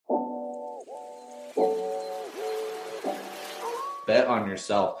bet on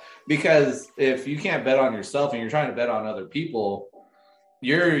yourself, because if you can't bet on yourself and you're trying to bet on other people,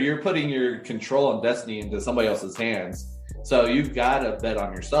 you're putting your control and destiny into somebody else's hands. So you've got to bet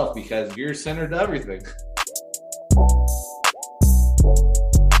on yourself because you're centered to everything.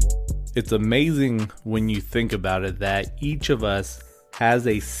 It's amazing when you think about it that each of us has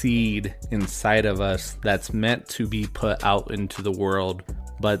a seed inside of us that's meant to be put out into the world,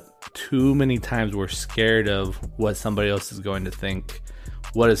 but too many times we're scared of what somebody else is going to think.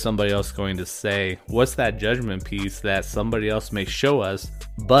 What is somebody else going to say? What's that judgment piece that somebody else may show us?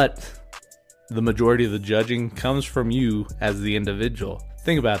 But the majority of the judging comes from you as the individual.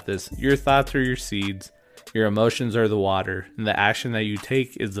 Think about this. Your thoughts are your seeds. Your emotions are the water, and the action that you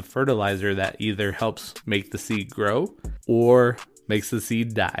take is the fertilizer that either helps make the seed grow or makes the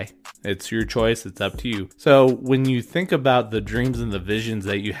seed die. It's your choice. It's up to you. So when you think about the dreams and the visions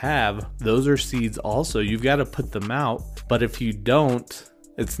that you have, those are seeds also. You've got to put them out, but if you don't,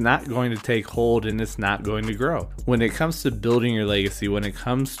 it's not going to take hold and it's not going to grow. When it comes to building your legacy, when it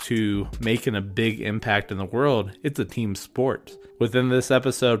comes to making a big impact in the world, it's a team sport. Within this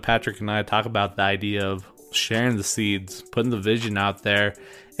episode, Patrick and I talk about the idea of sharing the seeds, putting the vision out there,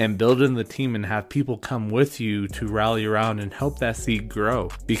 and building the team and have people come with you to rally around and help that seed grow.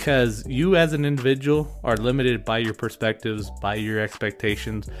 Because you as an individual are limited by your perspectives, by your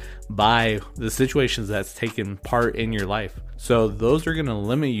expectations, by the situations that's taken part in your life. So those are going to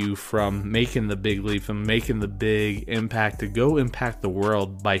limit you from making the big leap and making the big impact to go impact the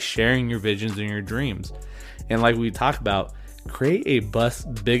world by sharing your visions and your dreams. And like we talked about, create a bus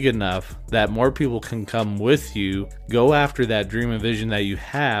big enough that more people can come with you, go after that dream and vision that you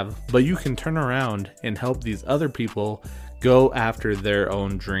have, but you can turn around and help these other people go after their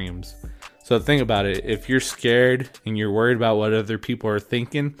own dreams. So think about it. If you're scared and you're worried about what other people are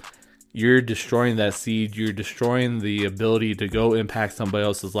thinking, you're destroying that seed. You're destroying the ability to go impact somebody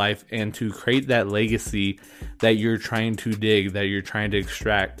else's life and to create that legacy that you're trying to dig, that you're trying to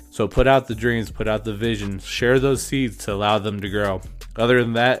extract. So put out the dreams, put out the vision, share those seeds to allow them to grow. Other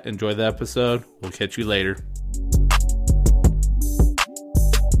than that, enjoy the episode. We'll catch you later.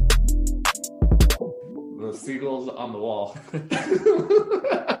 The seagulls on the wall.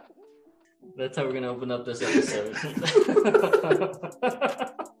 That's how we're going to open up this episode.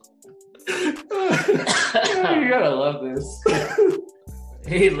 You gotta love this.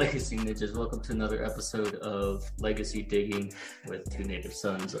 Hey, Legacy Ninjas, welcome to another episode of Legacy Digging with Two Native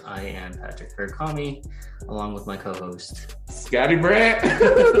Sons. I am Patrick Hirkami, along with my co-host, Scotty Brandt.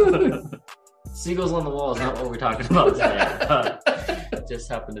 Seagulls on the wall is not what we're talking about today. Just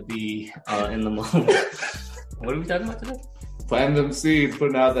happened to be in the moment. What are we talking about today? Planting them seeds,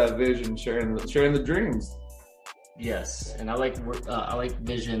 putting out that vision, sharing the dreams. Yes, and I like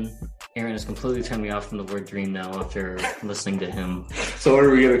vision. Aaron has completely turned me off from the word dream now after listening to him. So what are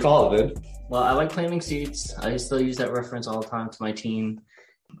we going to call it then? Well, I like planting seeds. I still use that reference all the time to my team.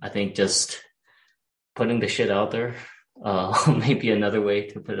 I think just putting the shit out there may be another way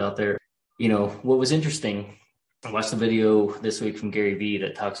to put it out there. You know, what was interesting, I watched the video this week from Gary Vee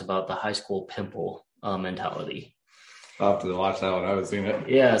that talks about the high school pimple mentality. I'll have to watch that one. I haven't seen it.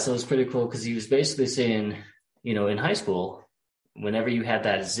 Yeah, so it's pretty cool because he was basically saying, you know, in high school, whenever you had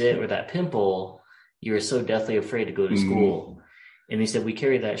that zit or that pimple, you were so deathly afraid to go to school. And he said, we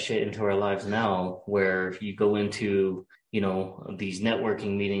carry that shit into our lives now, where you go into, you know, these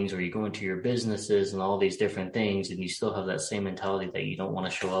networking meetings or you go into your businesses and all these different things, and you still have that same mentality that you don't want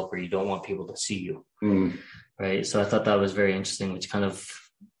to show up or you don't want people to see you. Right. So I thought that was very interesting, which kind of,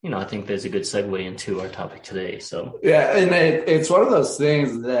 you know, I think there's a good segue into our topic today. So, yeah. And it's one of those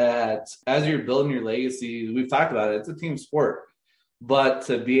things that as you're building your legacy, we've talked about it, it's a team sport. But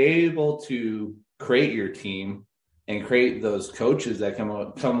to be able to create your team and create those coaches that come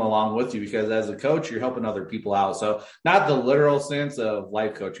along with you, because as a coach, you're helping other people out. So not the literal sense of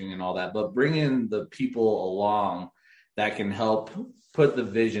life coaching and all that, but bringing the people along that can help put the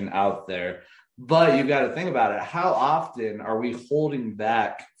vision out there. But you've got to think about it. How often are we holding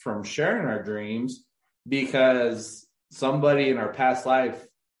back from sharing our dreams because somebody in our past life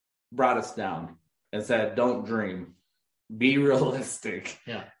brought us down and said, don't dream? Be realistic.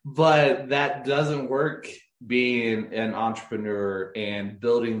 Yeah. But that doesn't work being an entrepreneur and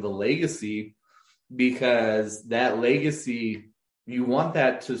building the legacy, because that legacy, you want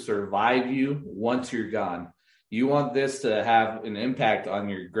that to survive you once you're gone. You want this to have an impact on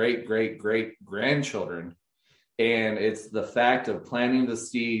your great, great, great grandchildren. And it's the fact of planting the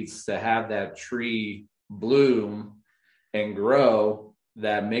seeds to have that tree bloom and grow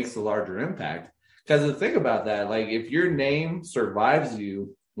that makes a larger impact. Because the thing about that, like if your name survives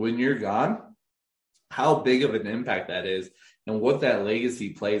you when you're gone, how big of an impact that is. and what that legacy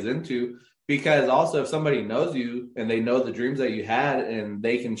plays into. Because also if somebody knows you and they know the dreams that you had and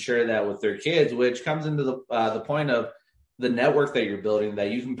they can share that with their kids, which comes into the point of the network that you're building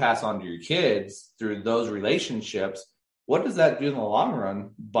that you can pass on to your kids through those relationships. What does that do in the long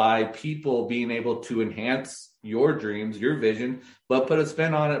run by people being able to enhance your dreams, your vision, but put a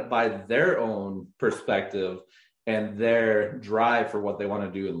spin on it by their own perspective and their drive for what they want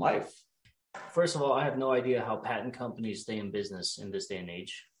to do in life? First of all, I have no idea how patent companies stay in business in this day and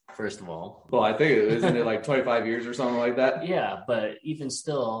age. First of all, well, I think isn't it like 25 years or something like that? Yeah, but even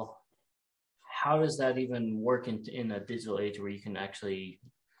still, how does that even work in a digital age where you can actually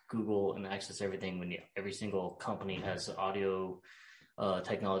Google and access everything when every single company has audio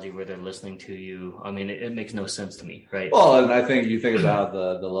technology where they're listening to you? I mean, it makes no sense to me, right? Well, and I think you think about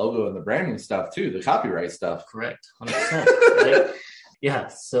the logo and the branding stuff too, the copyright stuff. Correct, 100%. Right? Yeah,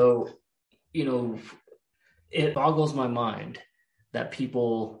 so it boggles my mind that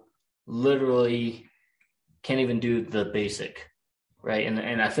people literally can't even do the basic, right?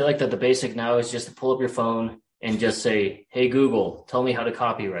 And I feel like that the basic now is just to pull up your phone and just say, hey, Google, tell me how to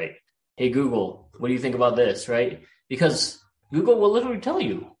copyright. Hey, Google, what do you think about this, right? Because Google will literally tell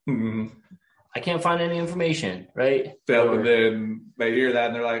you. Mm-hmm. I can't find any information, right? So then they hear that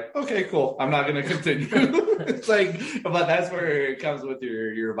and they're like, okay, cool. I'm not going to continue. It's like, but that's where it comes with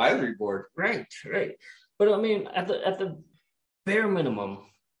your advisory board. Right. But I mean, at the bare minimum,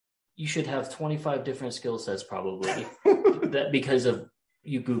 you should have 25 different skill sets probably that because of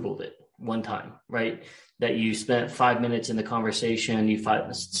you Googled it one time, right? That you spent 5 minutes in the conversation,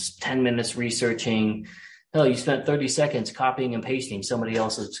 10 minutes researching. Hell, you spent 30 seconds copying and pasting somebody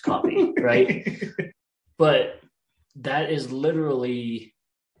else's copy, right? But that is literally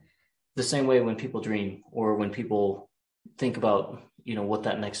the same way when people dream or when people think about, what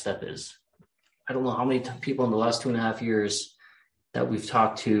that next step is. I don't know how many people in the last 2.5 years that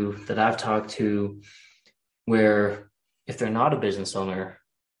I've talked to, where if they're not a business owner,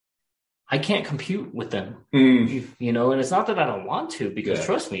 I can't compute with them, and it's not that I don't want to, because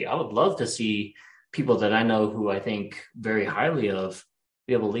trust me, I would love to see people that I know who I think very highly of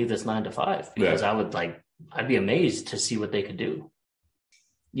be able to leave this 9 to 5, because I'd be amazed to see what they could do.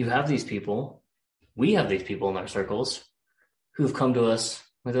 We have these people in our circles who've come to us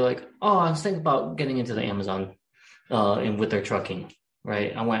where they're like, oh, I was thinking about getting into the Amazon and with their trucking,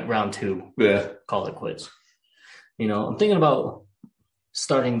 right? I went round 2, call it quits. I'm thinking about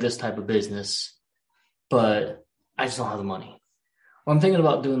starting this type of business, but I just don't have the money. Or I'm thinking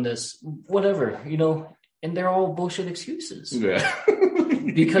about doing this, whatever, and they're all bullshit excuses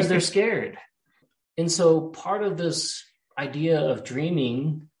because they're scared. And so part of this idea of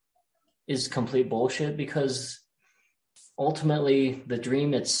dreaming is complete bullshit, because ultimately the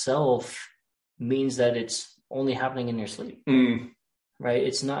dream itself means that it's only happening in your sleep, right?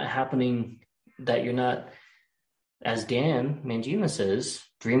 It's not happening that you're not, as Dan Mangina says,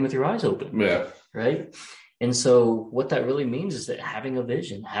 dream with your eyes open, right? And so what that really means is that having a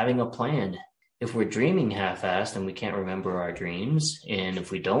vision, having a plan. If we're dreaming half-assed and we can't remember our dreams, and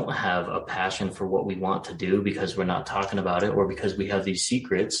if we don't have a passion for what we want to do because we're not talking about it, or because we have these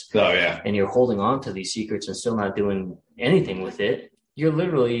secrets, and you're holding on to these secrets and still not doing anything with it, you're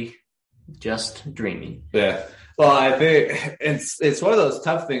literally just dreaming. Yeah. Well, I think it's one of those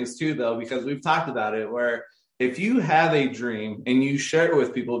tough things too, though, because we've talked about it, where if you have a dream and you share it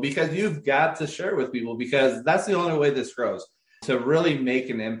with people, because you've got to share it with people, because that's the only way this grows. To really make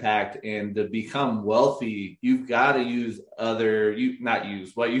an impact and to become wealthy, you've got to use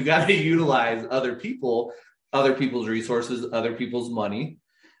you got to utilize other people, other people's resources, other people's money,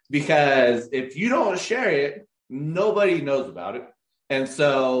 because if you don't share it, nobody knows about it. And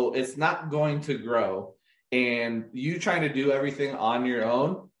so it's not going to grow. And you trying to do everything on your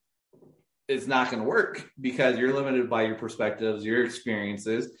own, it's not going to work, because you're limited by your perspectives, your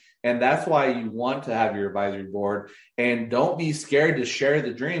experiences. And that's why you want to have your advisory board, and don't be scared to share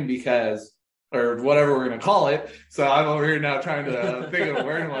the dream, or whatever we're going to call it. So I'm over here now trying to think of a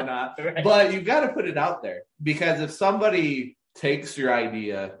word and whatnot, right. But you've got to put it out there, because if somebody takes your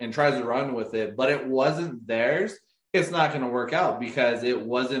idea and tries to run with it, but it wasn't theirs, it's not going to work out, because it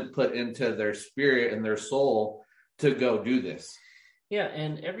wasn't put into their spirit and their soul to go do this. Yeah,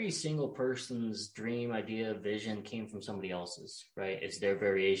 and every single person's dream, idea, vision came from somebody else's, right? It's their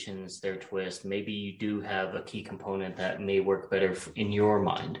variations, their twist. Maybe you do have a key component that may work better in your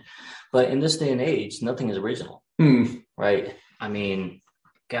mind. But in this day and age, nothing is original, right? I mean,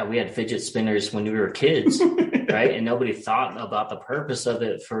 God, we had fidget spinners when we were kids, right? And nobody thought about the purpose of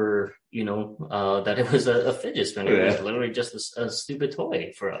it for, that it was a fidget spinner. It was literally just a stupid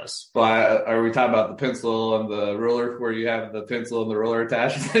toy for us. Well, are we talking about the pencil and the ruler where you have the pencil and the ruler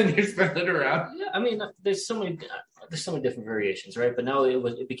attached and you spin it around? Yeah, I mean, there's so many different variations, right? But now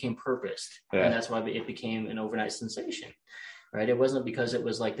it became purposed, and that's why it became an overnight sensation, right? It wasn't because it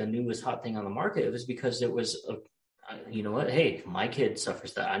was like the newest hot thing on the market. It was because it was you know what? Hey, my kid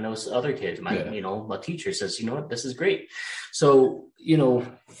suffers that. I know other kids. My teacher says, you know what? This is great. So,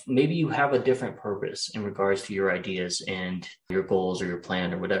 maybe you have a different purpose in regards to your ideas and your goals or your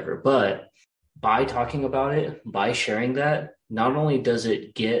plan or whatever. But by talking about it, by sharing that, not only does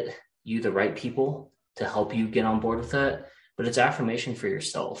it get you the right people to help you get on board with that, but it's affirmation for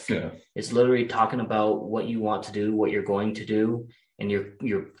yourself. Yeah. It's literally talking about what you want to do, what you're going to do. And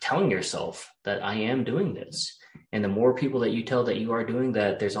you're telling yourself that I am doing this. And the more people that you tell that you are doing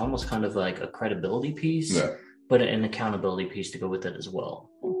that, there's almost kind of like a credibility piece, but an accountability piece to go with it as well.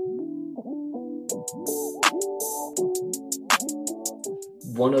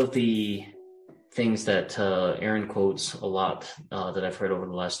 One of the things that Aaron quotes a lot that I've heard over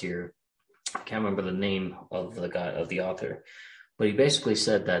the last year, I can't remember the name of the author, but he basically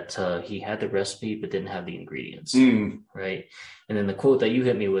said that he had the recipe but didn't have the ingredients, right? And then the quote that you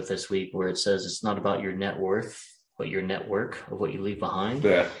hit me with this week where it says it's not about your net worth, but your network of what you leave behind.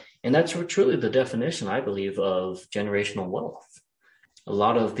 Yeah. And that's truly the definition, I believe, of generational wealth. A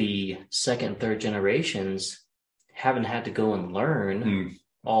lot of the second, third generations haven't had to go and learn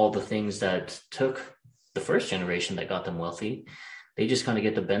all the things that took the first generation that got them wealthy. They just kind of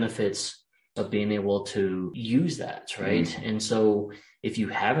get the benefits of being able to use that, right? And so if you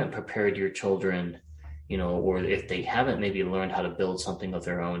haven't prepared your children, or if they haven't maybe learned how to build something of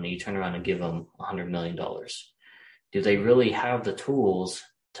their own, and you turn around and give them $100 million, do they really have the tools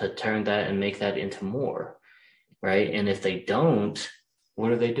to turn that and make that into more, right? And if they don't,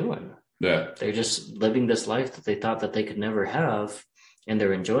 what are they doing? Yeah, they're just living this life that they thought that they could never have, and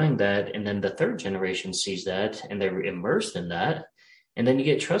they're enjoying that. And then the third generation sees that and they're immersed in that. And then you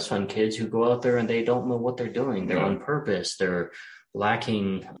get trust fund kids who go out there and they don't know what they're doing. They're on purpose. They're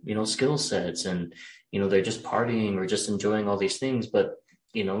lacking, skill sets, and, they're just partying or just enjoying all these things. But,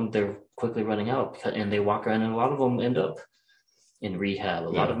 they're quickly running out, and they walk around, and a lot of them end up in rehab. A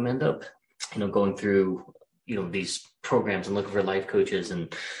lot of them end up, going through, these programs and looking for life coaches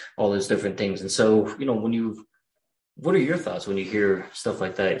and all those different things. And so, what are your thoughts when you hear stuff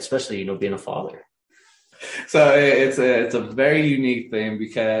like that, especially, being a father? So it's a very unique thing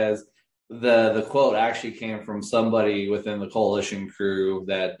because the quote actually came from somebody within the Coalition crew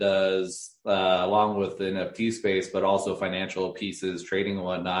that does along with the NFT space, but also financial pieces, trading and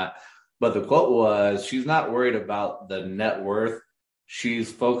whatnot. But the quote was, she's not worried about the net worth.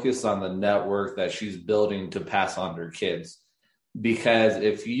 She's focused on the network that she's building to pass on to her kids. Because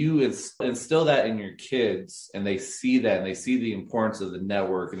if you instill that in your kids and they see that and they see the importance of the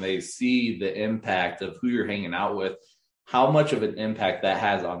network and they see the impact of who you're hanging out with, how much of an impact that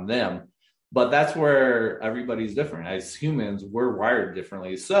has on them. But that's where everybody's different. As humans, we're wired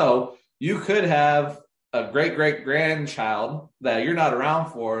differently. So you could have a great-great-grandchild that you're not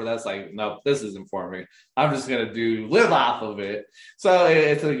around for that's like, nope, this isn't for me. I'm just going to live off of it. So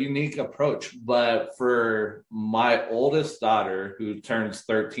it's a unique approach. But for my oldest daughter, who turns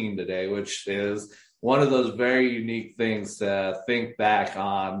 13 today, which is one of those very unique things to think back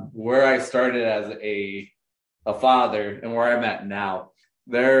on where I started as a father and where I'm at now.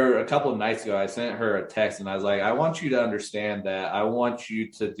 There, a couple of nights ago, I sent her a text and I was like, I want you to understand that I want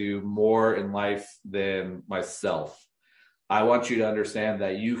you to do more in life than myself. I want you to understand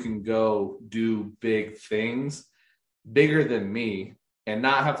that you can go do big things, bigger than me, and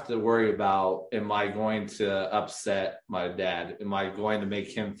not have to worry about, am I going to upset my dad? Am I going to make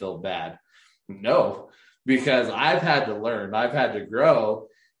him feel bad? No, because I've had to learn, I've had to grow.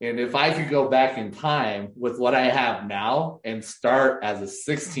 And if I could go back in time with what I have now and start as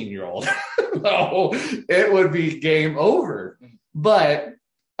a 16-year-old, it would be game over. But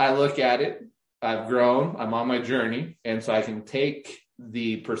I look at it, I've grown, I'm on my journey. And so I can take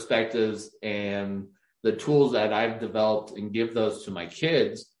the perspectives and the tools that I've developed and give those to my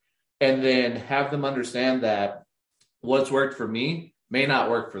kids, and then have them understand that what's worked for me may not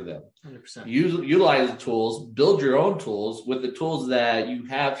work for them. 100%. Utilize the tools, build your own tools with the tools that you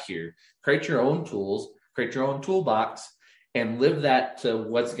have here. Create your own tools, create your own toolbox, and live that to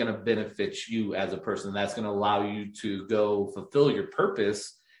what's going to benefit you as a person. That's going to allow you to go fulfill your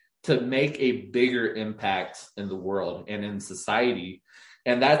purpose to make a bigger impact in the world and in society.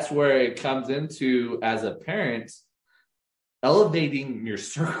 And that's where it comes into, as a parent, elevating your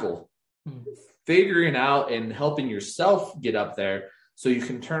circle, figuring out and helping yourself get up there so you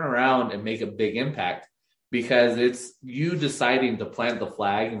can turn around and make a big impact, because it's you deciding to plant the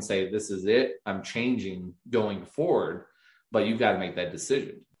flag and say, this is it, I'm changing going forward, but you've got to make that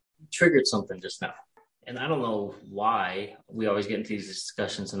decision. Triggered something just now. And I don't know why we always get into these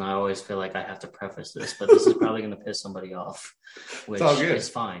discussions, and I always feel like I have to preface this, but this is probably going to piss somebody off, which is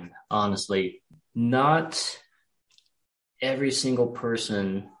fine. Honestly, not every single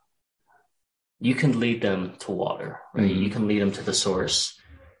person, you can lead them to water, right? Mm-hmm. You can lead them to the source,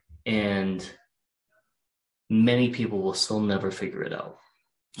 and many people will still never figure it out,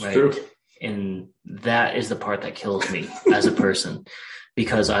 right? True. And that is the part that kills me as a person,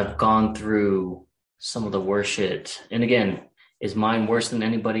 because I've gone through some of the worst shit. And again, is mine worse than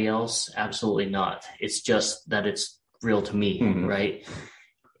anybody else? Absolutely not. It's just that it's real to me, mm-hmm. right?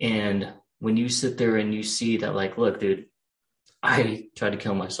 And when you sit there and you see that, like, look, dude, I tried to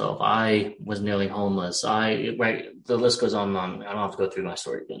kill myself. I was nearly homeless. The list goes on and on. I don't have to go through my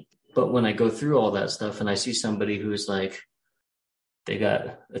story again. But when I go through all that stuff and I see somebody who's like, they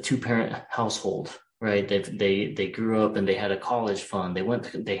got a 2-parent household, right? They grew up and they had a college fund.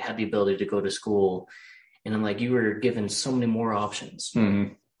 They had the ability to go to school. And I'm like, you were given so many more options.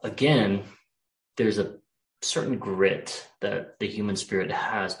 Mm-hmm. Again, there's a certain grit that the human spirit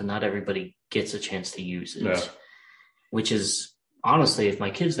has, but not everybody gets a chance to use it. Yeah. Which is, honestly, if my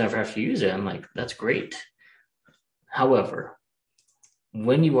kids never have to use it, I'm like, that's great. However,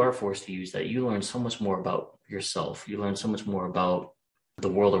 when you are forced to use that, you learn so much more about yourself. You learn so much more about the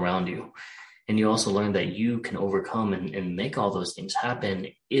world around you. And you also learn that you can overcome and make all those things happen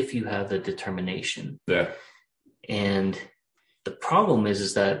if you have the determination. Yeah. And the problem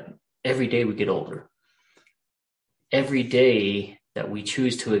is that every day we get older. Every day that we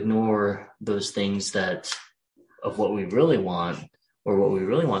choose to ignore those things of what we really want, or what we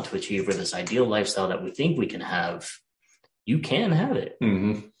really want to achieve, or this ideal lifestyle that we think we can have, you can have it.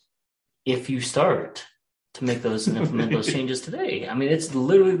 Mm-hmm. If you start to make those and implement those changes today. I mean, it's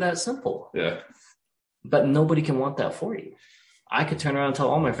literally that simple. Yeah. But nobody can want that for you. I could turn around and tell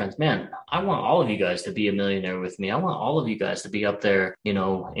all my friends, man, I want all of you guys to be a millionaire with me. I want all of you guys to be up there,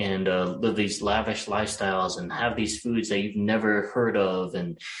 and live these lavish lifestyles and have these foods that you've never heard of,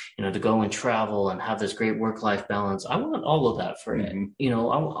 and, to go and travel and have this great work-life balance. I want all of that for it. I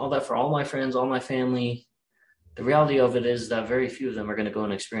want all that for all my friends, all my family. The reality of it is that very few of them are going to go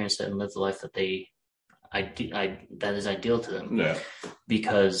and experience it and live the life that that is ideal to them. Yeah.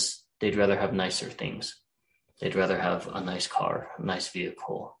 Because they'd rather have nicer things. They'd rather have a nice car, a nice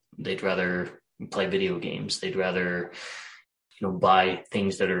vehicle. They'd rather play video games. They'd rather, buy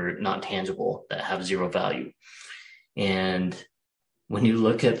things that are not tangible, that have zero value. And when you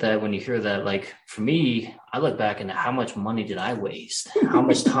look at that, when you hear that, like for me, I look back and how much money did I waste? How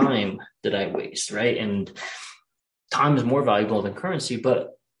much time did I waste? Right. And time is more valuable than currency.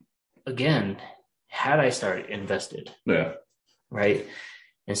 But again, had I started invested, yeah, right,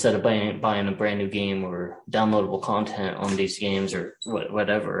 instead of buying a brand new game or downloadable content on these games or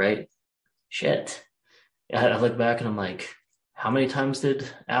whatever, right? Shit. I look back and I'm like, how many times did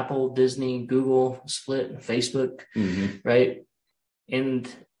Apple, Disney, Google split, Facebook, mm-hmm. right? And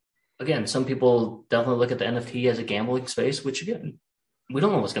again, some people definitely look at the NFT as a gambling space, which again, we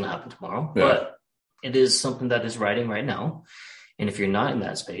don't know what's going to happen tomorrow, yeah. But it is something that is riding right now. And if you're not in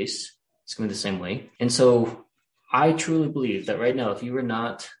that space, it's going to be the same way. And so I truly believe that right now, if you are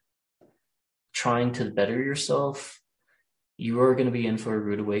not trying to better yourself, you are going to be in for a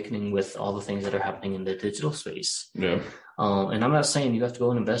rude awakening with all the things that are happening in the digital space. Yeah. And I'm not saying you have to go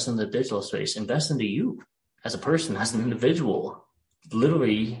and invest in the digital space. Invest into you as a person, as an individual.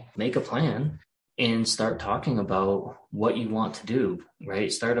 Literally make a plan and start talking about what you want to do,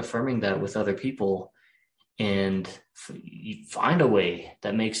 right? Start affirming that with other people. And find a way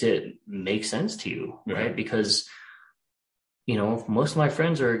that makes it make sense to you, yeah. Right? Because, most of my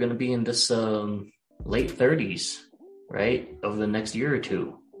friends are going to be in this late 30s, right? Over the next year or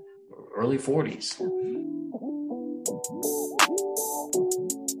two, early 40s.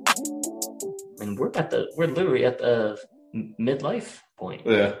 And we're literally at the midlife point.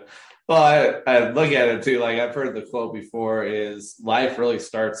 Yeah. Well, I look at it too. Like I've heard the quote before is life really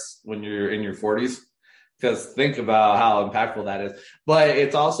starts when you're in your 40s. Because think about how impactful that is. But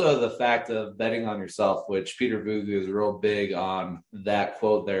it's also the fact of betting on yourself, which Peter Vugu is real big on that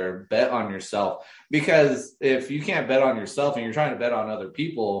quote there, bet on yourself. Because if you can't bet on yourself and you're trying to bet on other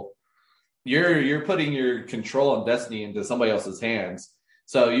people, you're putting your control and destiny into somebody else's hands.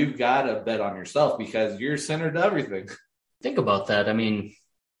 So you've got to bet on yourself because you're centered to everything. Think about that. I mean,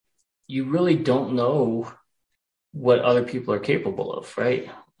 you really don't know what other people are capable of, right?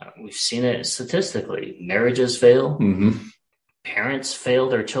 We've seen it statistically. Marriages fail. Mm-hmm. Parents fail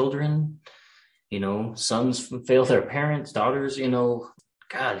their children. Sons fail their parents, daughters,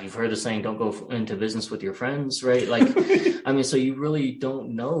 God, you've heard the saying, don't go into business with your friends, right? Like, I mean, so you really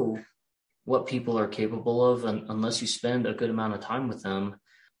don't know what people are capable of unless you spend a good amount of time with them.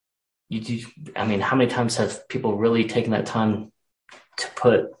 I mean, how many times have people really taken that time to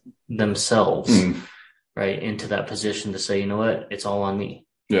put themselves right into that position to say, you know what, it's all on me.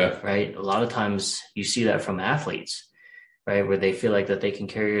 Yeah. Right. A lot of times you see that from athletes, right, where they feel like that they can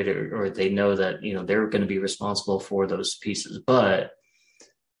carry it, or they know that, they're going to be responsible for those pieces. But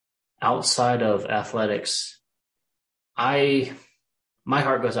outside of athletics, my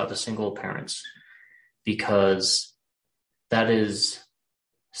heart goes out to single parents, because that is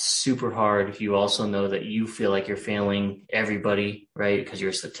super hard if you also know that you feel like you're failing everybody, right? Because you're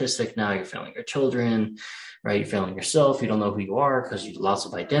a statistic now, you're failing your children, right? You're failing yourself. You don't know who you are because you loss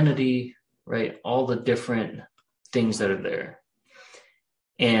of identity, right? All the different things that are there.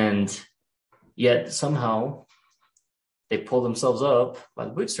 And yet somehow they pull themselves up by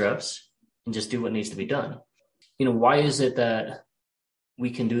the bootstraps and just do what needs to be done. Why is it that we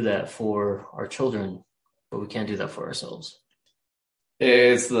can do that for our children, but we can't do that for ourselves?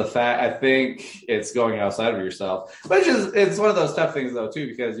 It's the fact, I think it's going outside of yourself, which is, it's one of those tough things though, too,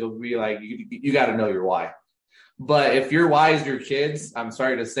 because you'll be like, you got to know your why. But if your why is your kids, I'm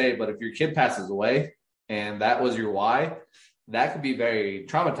sorry to say, but if your kid passes away and that was your why, that could be very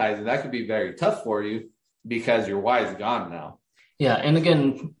traumatizing. That could be very tough for you because your why is gone now. Yeah. And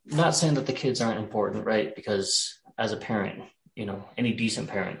again, not saying that the kids aren't important, right? Because as a parent, any decent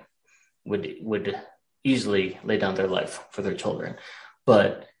parent would easily lay down their life for their children.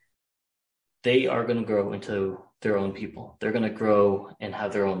 But they are going to grow into their own people. They're going to grow and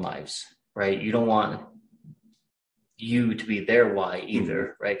have their own lives, right? You don't want you to be their why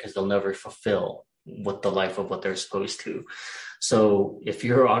either, right? Because they'll never fulfill what the life of what they're supposed to. So if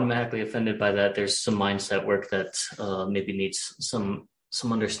you're automatically offended by that, there's some mindset work that maybe needs some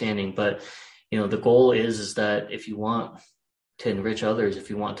understanding. But, the goal is that if you want to enrich others, if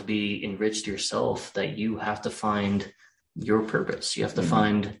you want to be enriched yourself, that you have to find your purpose. You have to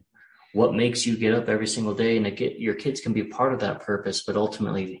find what makes you get up every single day, and your kids can be part of that purpose, but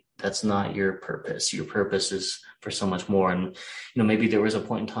ultimately that's not your purpose. Your purpose is for so much more. And, maybe there was a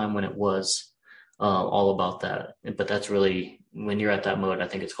point in time when it was all about that, but that's really, when you're at that mode, I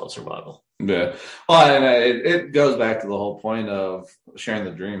think it's called survival. Yeah. Well, and it goes back to the whole point of sharing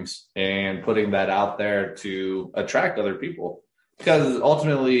the dreams and putting that out there to attract other people, because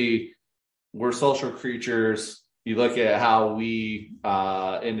ultimately we're social creatures. You look at how we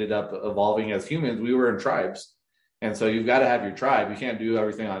ended up evolving as humans. We were in tribes. And so you've got to have your tribe. You can't do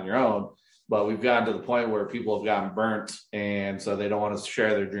everything on your own. But we've gotten to the point where people have gotten burnt. And so they don't want to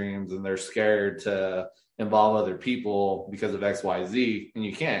share their dreams, and they're scared to involve other people because of X, Y, Z. And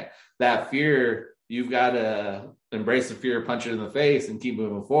you can't. That fear, you've got to embrace the fear, punch it in the face, and keep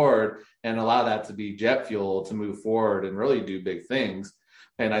moving forward, and allow that to be jet fuel to move forward and really do big things.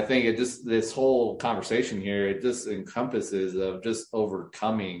 And I think this whole conversation here, it just encompasses of just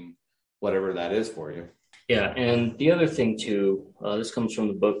overcoming whatever that is for you. Yeah. And the other thing too, this comes from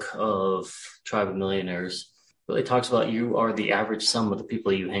the book of Tribe of Millionaires. It really talks about you are the average sum of the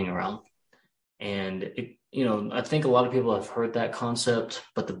people you hang around. And, I think a lot of people have heard that concept,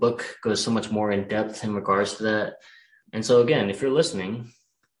 but the book goes so much more in depth in regards to that. And so again, if you're listening,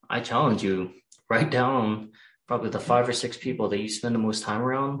 I challenge you, write down probably the 5 or 6 people that you spend the most time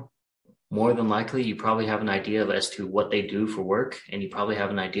around. More than likely, you probably have an idea as to what they do for work, and you probably have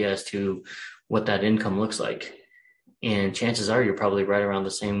an idea as to what that income looks like. And chances are you're probably right around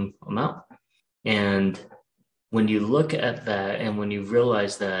the same amount. And when you look at that, and when you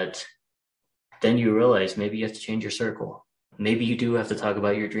realize that, then you realize maybe you have to change your circle. Maybe you do have to talk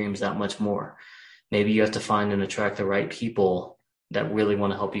about your dreams that much more. Maybe you have to find and attract the right people that really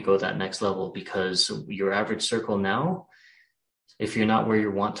want to help you go that next level, because your average circle now, if you're not where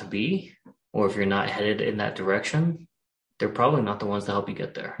you want to be, or if you're not headed in that direction, they're probably not the ones to help you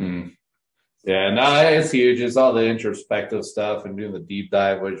get there. Yeah, no, it's huge. It's all the introspective stuff and doing the deep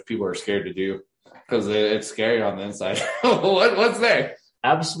dive, which people are scared to do because it's scary on the inside. What's there?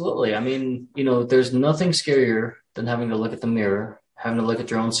 Absolutely. I mean, there's nothing scarier than having to look at the mirror, having to look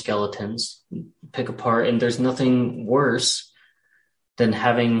at your own skeletons, pick apart, and there's nothing worse than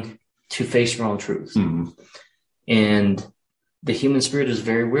having to face your own truth. And the human spirit is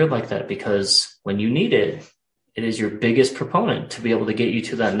very weird like that, because when you need it, it is your biggest proponent to be able to get you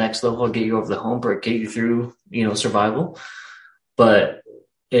to that next level, get you over the hump, or get you through, survival. But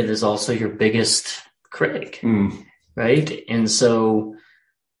it is also your biggest critic, right? And so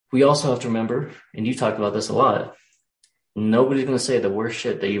we also have to remember, and you talked about this a lot, nobody's going to say the worst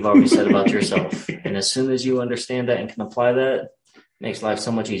shit that you've already said about yourself. And as soon as you understand that and can apply that, it makes life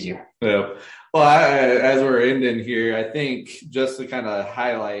so much easier. Yeah. Well, as we're ending here, I think just to kind of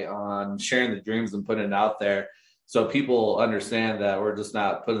highlight on sharing the dreams and putting it out there so people understand that we're just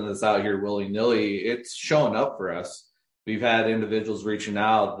not putting this out here willy-nilly. It's showing up for us. We've had individuals reaching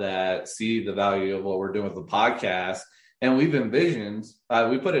out that see the value of what we're doing with the podcast, and we've envisioned,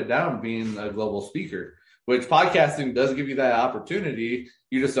 we put it down being a global speaker, which podcasting does give you that opportunity.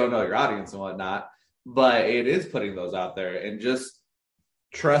 You just don't know your audience and whatnot, but it is putting those out there and just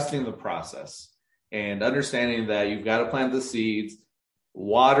trusting the process and understanding that you've got to plant the seeds,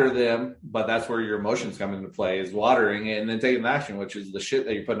 water them, but that's where your emotions come into play, is watering it and then taking action, which is the shit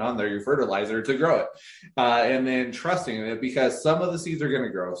that you're putting on there, your fertilizer to grow it. And then trusting it, because some of the seeds are going to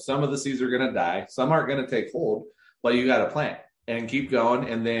grow, some of the seeds are going to die, some aren't going to take hold, but you got to plant and keep going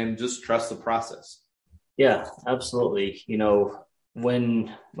and then just trust the process. Yeah, absolutely. You know, when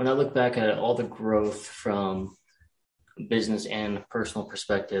I look back at all the growth from business and personal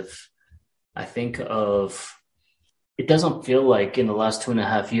perspective, I think of, it doesn't feel like in the last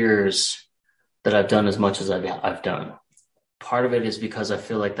 2.5 years that I've done as much as I've done. Part of it is because I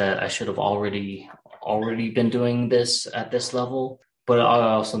feel like that I should have already been doing this at this level. But I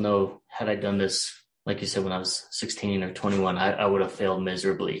also know, had I done this, like you said, when I was 16 or 21, I would have failed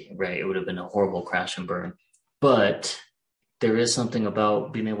miserably, right? It would have been a horrible crash and burn. But there is something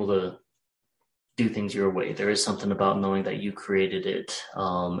about being able to do things your way. There is something about knowing that you created it.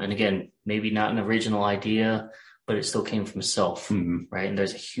 And again, maybe not an original idea, but it still came from self, right? And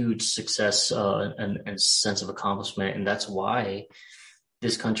there's a huge success and sense of accomplishment. And that's why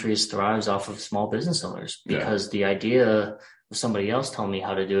this country thrives off of small business owners, because the idea of somebody else telling me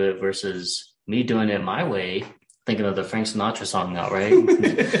how to do it versus me doing it my way, thinking of the Frank Sinatra song now, right?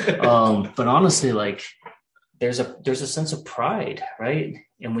 But honestly, like, there's a sense of pride, right?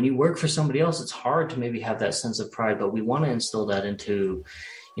 And when you work for somebody else, it's hard to maybe have that sense of pride, but we want to instill that into,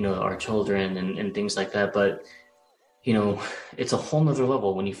 you know, our children and things like that. But, you know, it's a whole nother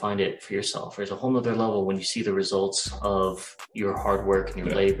level when you find it for yourself. There's a whole nother level when you see the results of your hard work and your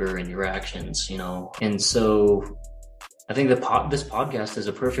labor and your actions, you know? And so I think this podcast is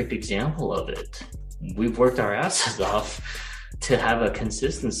a perfect example of it. We've worked our asses off to have a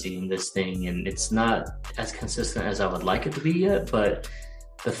consistency in this thing, and it's not as consistent as I would like it to be yet, but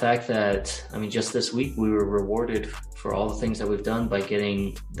the fact that, I mean, just this week we were rewarded for all the things that we've done by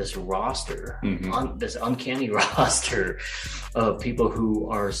getting this roster, this uncanny roster of people who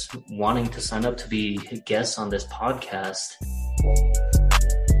are wanting to sign up to be guests on this podcast.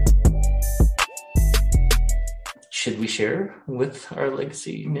 Should we share with our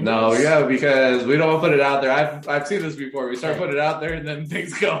legacy ninjas? No, yeah, because we don't put it out there. I've seen this before. We start putting it out there and then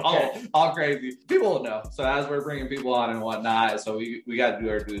things go all crazy. People will know. So as we're bringing people on and whatnot, so we got to do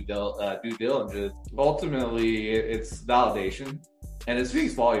our due diligence. Ultimately, it's validation and it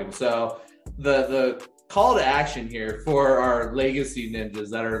speaks volumes. So the call to action here for our legacy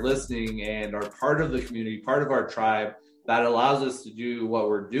ninjas that are listening and are part of the community, part of our tribe that allows us to do what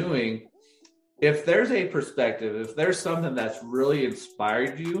we're doing. If there's a perspective, if there's something that's really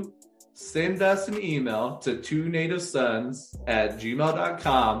inspired you, send us an email to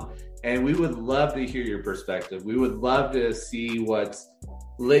 2nativesons@gmail.com, and we would love to hear your perspective. We would love to see what's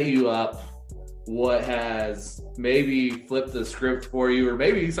lit you up, what has maybe flipped the script for you, or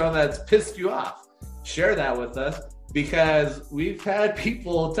maybe something that's pissed you off. Share that with us, because we've had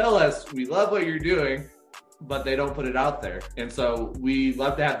people tell us, we love what you're doing, but they don't put it out there. And so we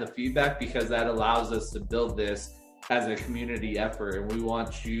love to have the feedback, because that allows us to build this as a community effort. And we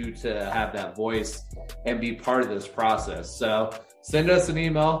want you to have that voice and be part of this process. So send us an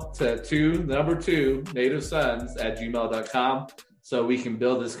email to 2nativesons@gmail.com so we can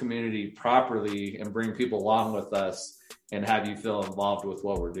build this community properly and bring people along with us and have you feel involved with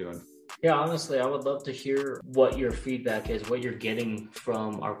what we're doing. Yeah, honestly, I would love to hear what your feedback is, what you're getting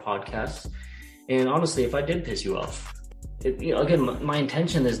from our podcast. And honestly, if I did piss you off, again, my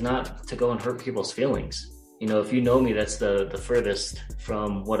intention is not to go and hurt people's feelings. You know, if you know me, that's the furthest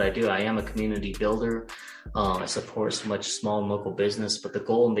from what I do. I am a community builder. I support so much small and local business, but the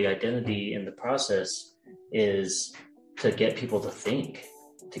goal and the identity in the process is to get people to think,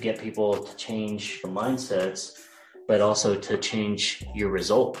 to get people to change their mindsets, but also to change your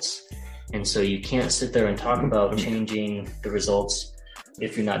results. And so you can't sit there and talk about changing the results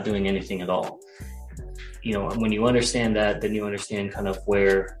if you're not doing anything at all. when you understand that, then you understand kind of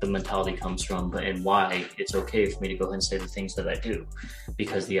where the mentality comes from, and why it's okay for me to go ahead and say the things that I do,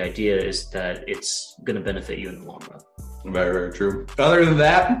 because the idea is that it's going to benefit you in the long run. Very, very true. Other than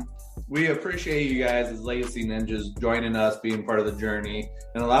that, we appreciate you guys as Legacy Ninjas joining us, being part of the journey,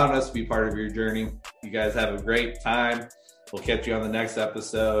 and allowing us to be part of your journey. You guys have a great time. We'll catch you on the next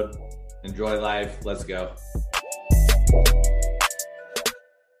episode. Enjoy life. Let's go.